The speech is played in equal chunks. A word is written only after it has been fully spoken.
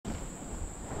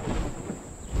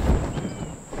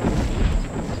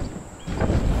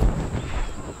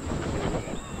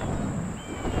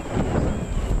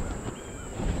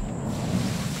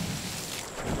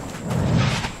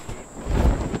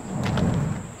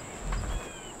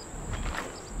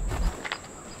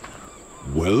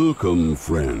Welcome,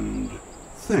 friend.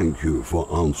 Thank you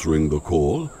for answering the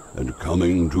call and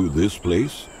coming to this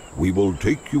place. We will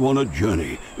take you on a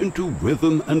journey into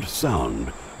rhythm and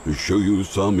sound to show you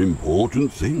some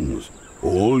important things.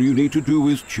 All you need to do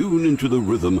is tune into the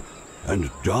rhythm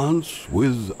and dance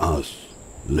with us.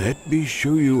 Let me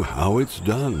show you how it's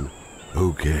done.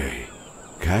 Okay,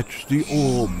 catch the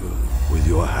orb with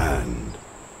your hand.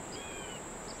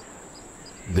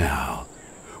 Now,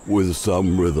 with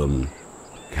some rhythm,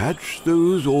 catch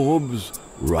those orbs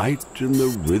right in the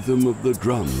rhythm of the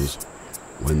drums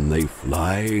when they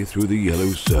fly through the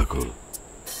yellow circle.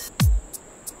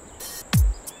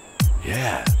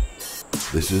 Yeah,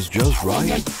 this is just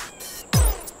right.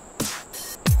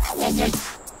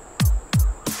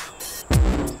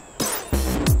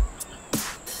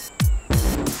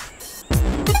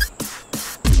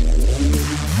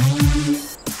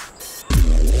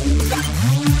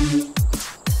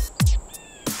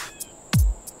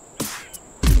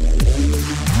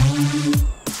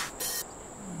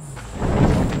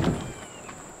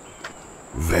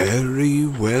 Very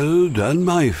well done,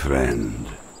 my friend.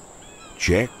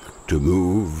 Check to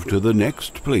move to the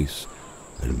next place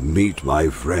and meet my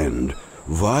friend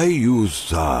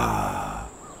Vayusa.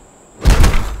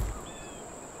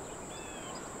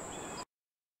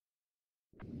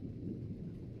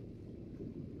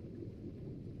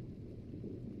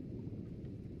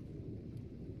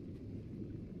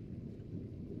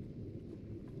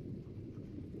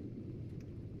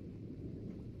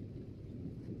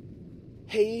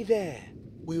 Hey there!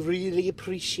 We really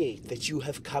appreciate that you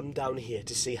have come down here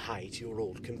to say hi to your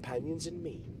old companions and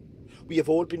me. We have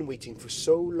all been waiting for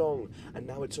so long, and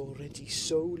now it's already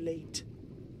so late.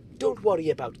 Don't worry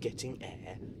about getting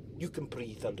air. You can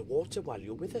breathe underwater while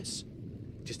you're with us.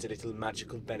 Just a little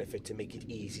magical benefit to make it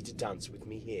easy to dance with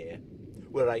me here,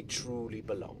 where I truly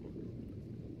belong.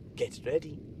 Get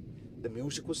ready. The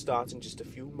music will start in just a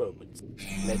few moments.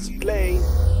 Let's play!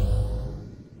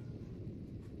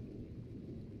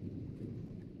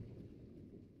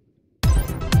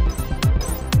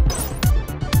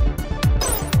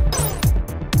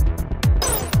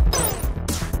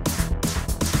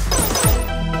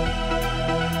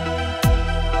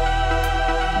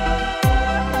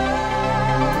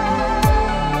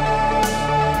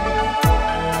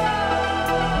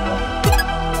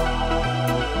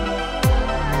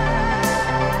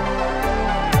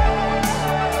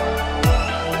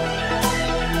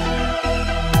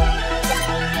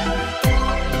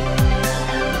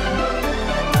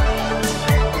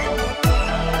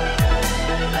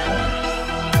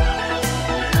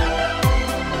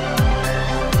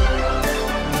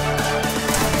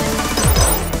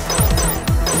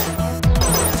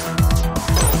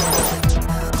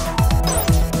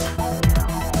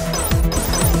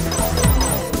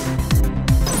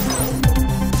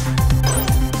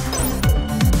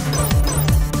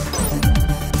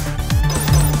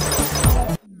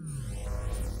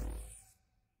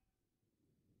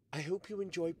 I hope you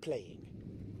enjoy playing.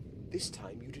 This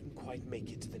time you didn't quite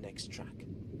make it to the next track,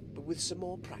 but with some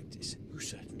more practice, you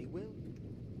certainly will.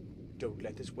 Don't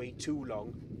let us wait too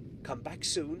long. Come back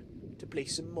soon to play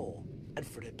some more and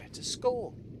for a better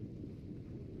score.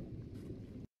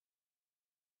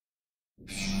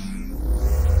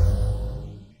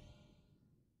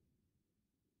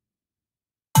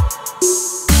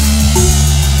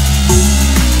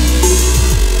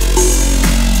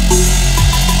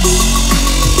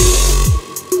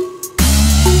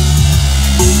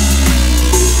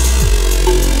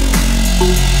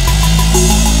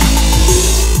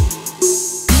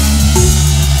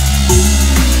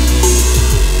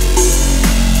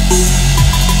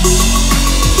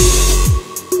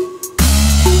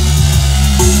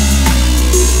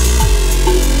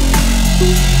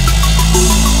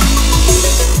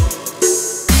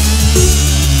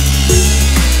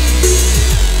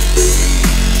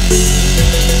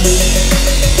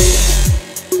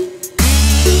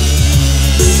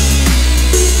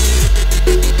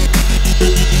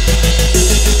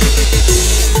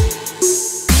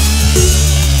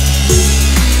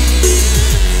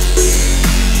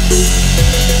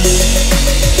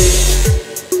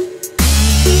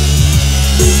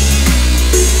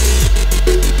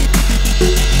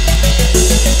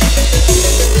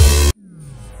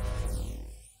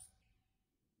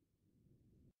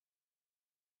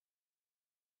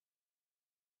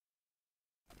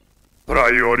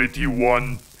 Priority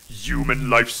 1, human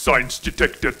life signs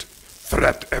detected.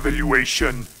 Threat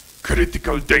evaluation.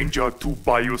 Critical danger to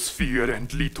biosphere and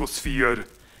lithosphere.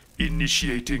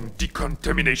 Initiating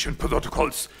decontamination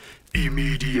protocols.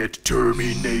 Immediate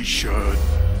termination.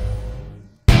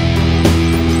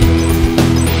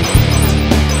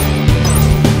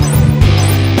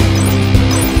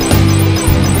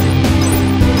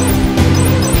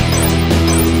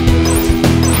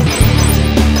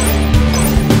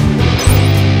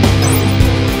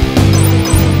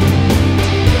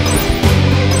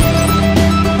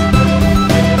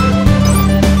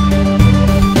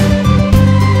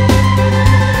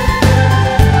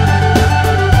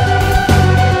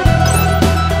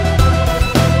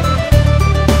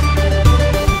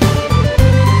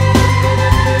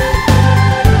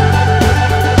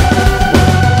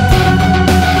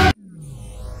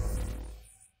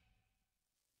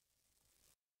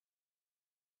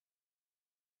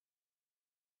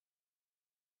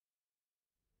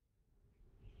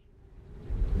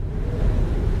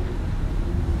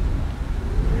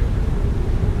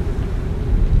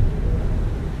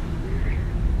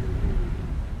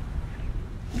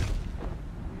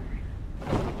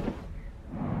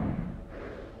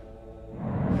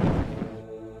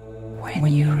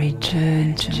 When you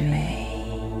return to me,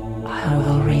 I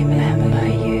will remember